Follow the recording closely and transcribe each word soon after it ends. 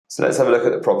So let's have a look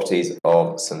at the properties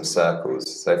of some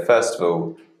circles. So first of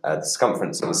all, the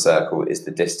circumference of a circle is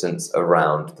the distance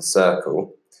around the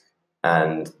circle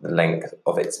and the length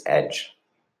of its edge.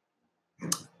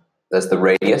 There's the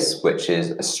radius, which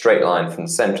is a straight line from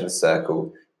the centre of the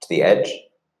circle to the edge.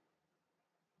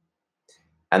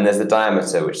 And there's the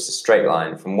diameter, which is a straight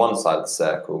line from one side of the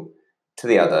circle to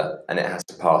the other, and it has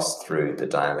to pass through the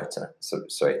diameter,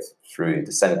 through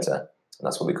the centre, and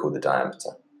that's what we call the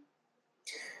diameter.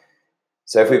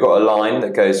 So if we've got a line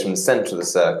that goes from the centre of the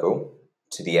circle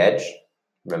to the edge,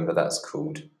 remember that's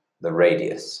called the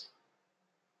radius.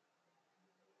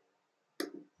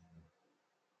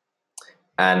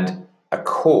 And a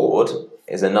chord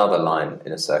is another line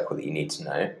in a circle that you need to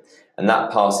know, and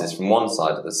that passes from one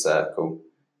side of the circle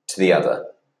to the other,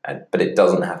 but it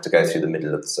doesn't have to go through the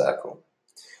middle of the circle.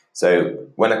 So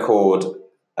when a chord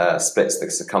splits the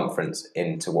circumference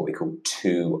into what we call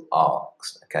two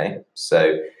arcs, okay?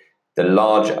 So the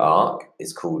larger arc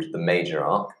is called the major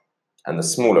arc, and the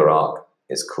smaller arc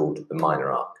is called the minor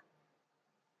arc.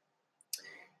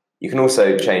 You can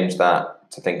also change that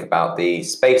to think about the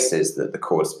spaces that the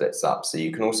chord splits up. So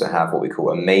you can also have what we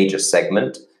call a major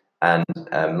segment and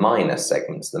a minor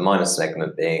segment. So the minor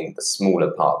segment being the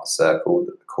smaller part of the circle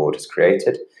that the chord has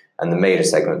created, and the major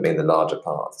segment being the larger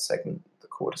part of the segment that the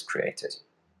chord has created.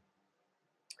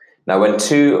 Now, when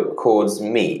two chords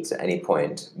meet at any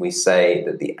point, we say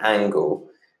that the angle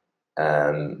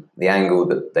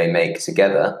that they make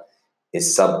together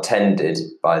is subtended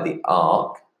by the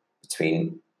arc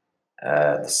between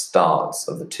the starts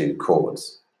of the two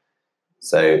chords.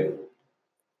 So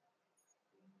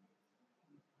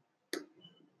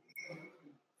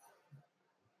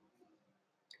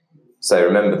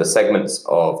remember the segments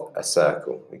of a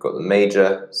circle. We've got the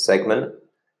major segment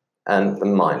and the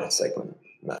minor segment.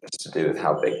 That's to do with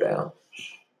how big they are.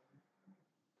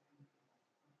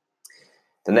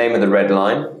 The name of the red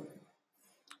line,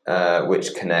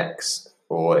 which connects,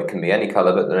 or it can be any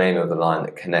colour, but the name of the line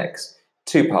that connects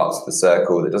two parts of the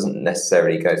circle that doesn't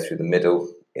necessarily go through the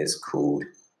middle, is called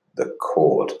the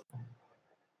chord.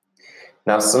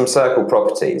 Now, some circle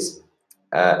properties.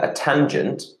 A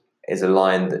tangent is a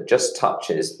line that just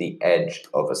touches the edge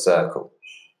of a circle,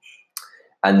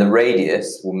 and the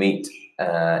radius will meet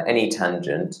any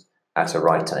tangent at a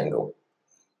right angle.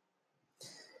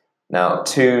 Now,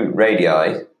 two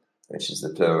radii, which is the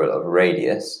plural of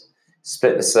radius,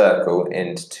 split the circle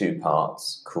into two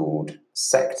parts called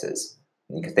sectors.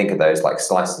 You can think of those like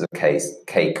slices of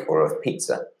cake or of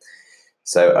pizza.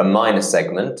 So a minor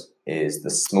segment is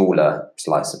the smaller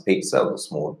slice of pizza, or the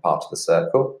smaller part of the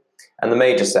circle, and the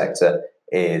major sector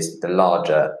is the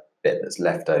larger bit that's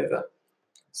left over.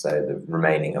 So the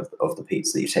remaining of the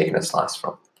pizza that you've taken a slice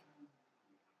from.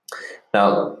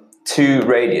 Now, two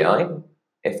radii,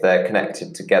 if they're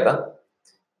connected together,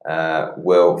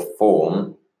 will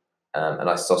form an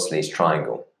isosceles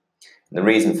triangle. And the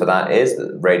reason for that is that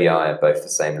the radii are both the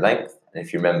same length. And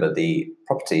if you remember, the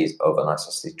properties of an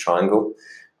isosceles triangle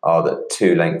are that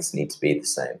two lengths need to be the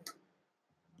same.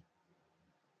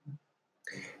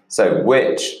 So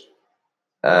which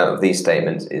of these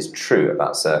statements is true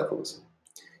about circles?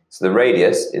 So the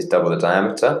radius is double the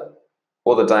diameter,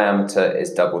 or the diameter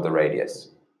is double the radius.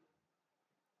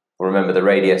 Well, remember, the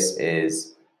radius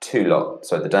is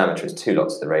the diameter is 2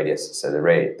 lots of the radius, so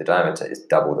the diameter is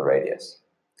double the radius.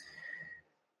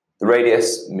 The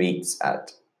radius meets a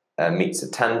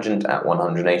tangent at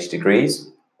 180 degrees,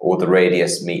 or the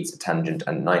radius meets a tangent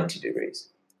at 90 degrees.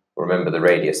 Remember, the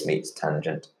radius meets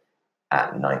tangent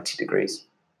at 90 degrees.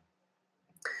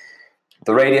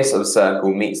 The radius of a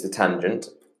circle meets the tangent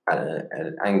at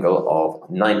an angle of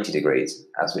 90 degrees,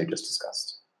 as we've just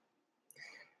discussed.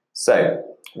 So,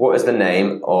 what is the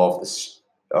name of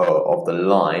the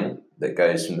line that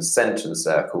goes from the centre of the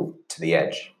circle to the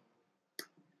edge?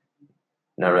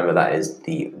 Now remember, that is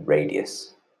the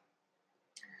radius.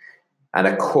 And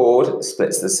a chord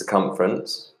splits the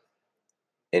circumference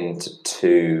into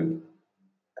two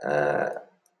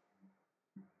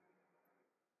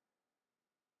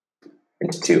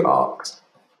arcs.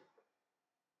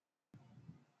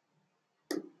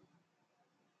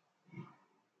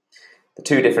 The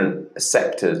two different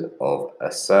sectors of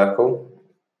a circle.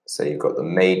 So you've got the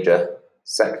major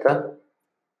sector,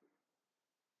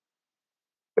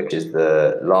 which is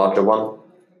the larger one,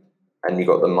 and you've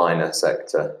got the minor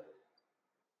sector,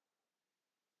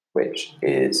 which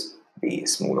is the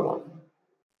smaller one.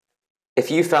 If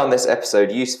you found this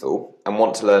episode useful and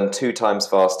want to learn 2 times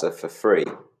faster for free,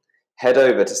 head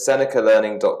over to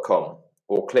senecalearning.com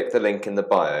or click the link in the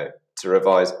bio to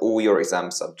revise all your exam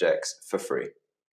subjects for free.